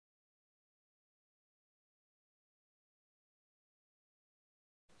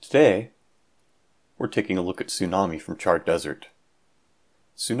Today, we're taking a look at Tsunami from Charred Desert.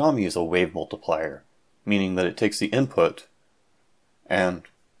 Tsunami is a wave multiplier, meaning that it takes the input and,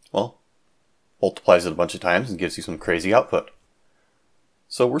 well, multiplies it a bunch of times and gives you some crazy output.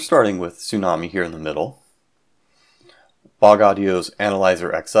 So we're starting with Tsunami here in the middle, Bog Audio's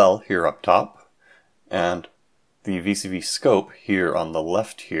Analyzer XL here up top, and the VCV scope here on the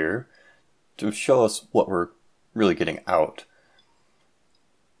left here to show us what we're really getting out.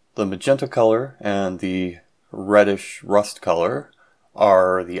 The magenta color and the reddish rust color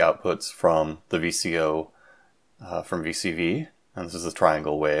are the outputs from the VCO from VCV, and this is a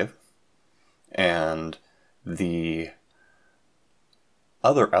triangle wave. And the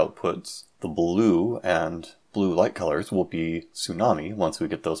other outputs, the blue and blue light colors, will be Tsunami once we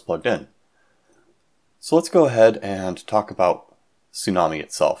get those plugged in. So let's go ahead and talk about Tsunami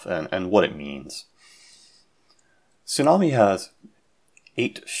itself and what it means. Tsunami has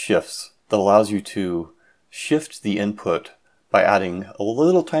 8 shifts that allows you to shift the input by adding a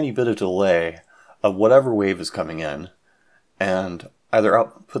little tiny bit of delay of whatever wave is coming in, and either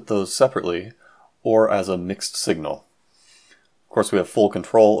output those separately or as a mixed signal. Of course, we have full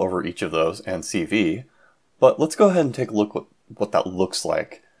control over each of those and CV, but let's go ahead and take a look at what that looks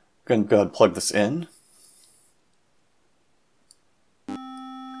like. I'm going to go ahead and plug this in.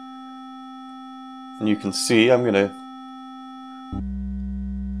 And you can see I'm going to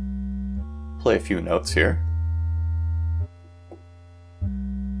play a few notes here.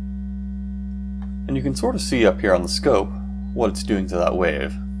 And you can sort of see up here on the scope what it's doing to that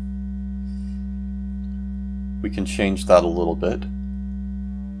wave. We can change that a little bit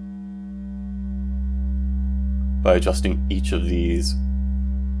by adjusting each of these.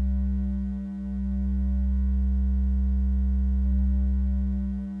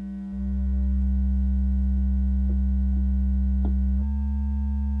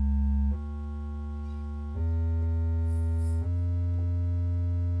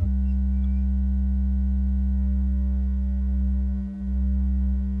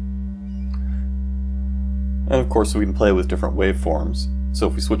 And of course we can play with different waveforms. So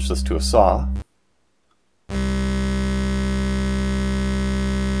if we switch this to a saw, it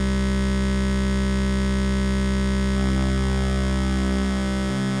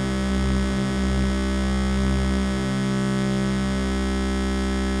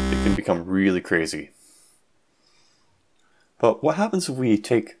can become really crazy. But what happens if we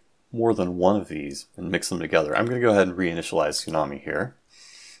take more than one of these and mix them together? I'm going to go ahead and reinitialize Tsunami here.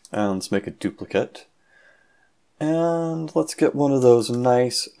 And let's make a duplicate. And let's get one of those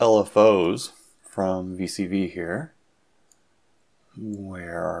nice LFOs from VCV here.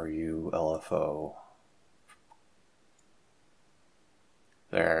 Where are you, LFO?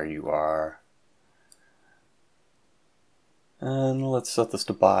 There you are. And let's set this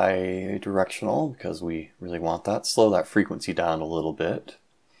to bi-directional because we really want that. Slow that frequency down a little bit.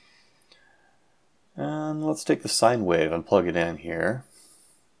 And let's take the sine wave and plug it in here.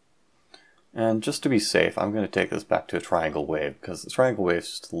 And just to be safe, I'm going to take this back to a triangle wave, because the triangle wave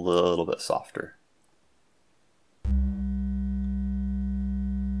is just a little bit softer.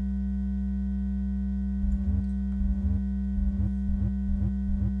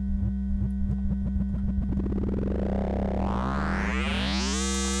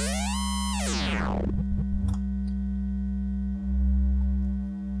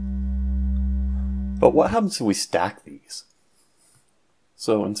 But what happens if we stack these?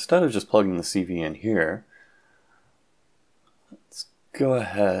 So instead of just plugging the CV in here, let's go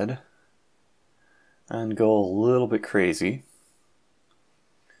ahead and go a little bit crazy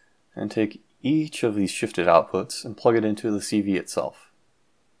and take each of these shifted outputs and plug it into the CV itself.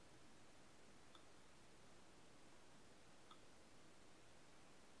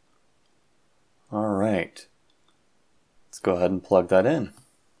 Alright, let's go ahead and plug that in.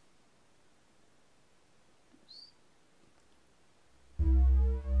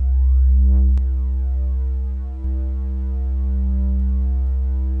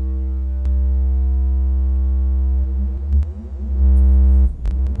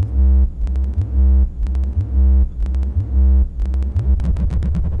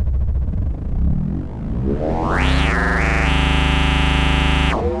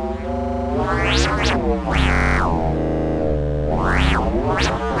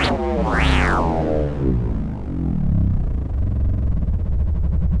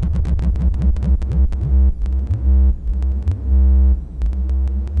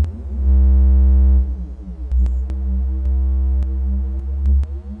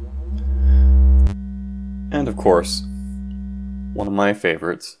 And of course, one of my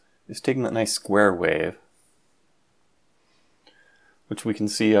favorites is taking that nice square wave which we can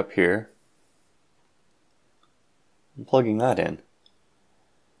see up here. I'm plugging that in.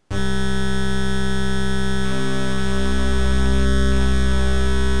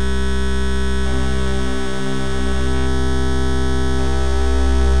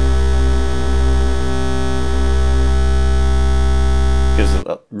 Gives it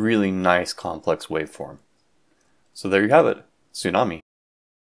a really nice complex waveform. So there you have it, Tsunami.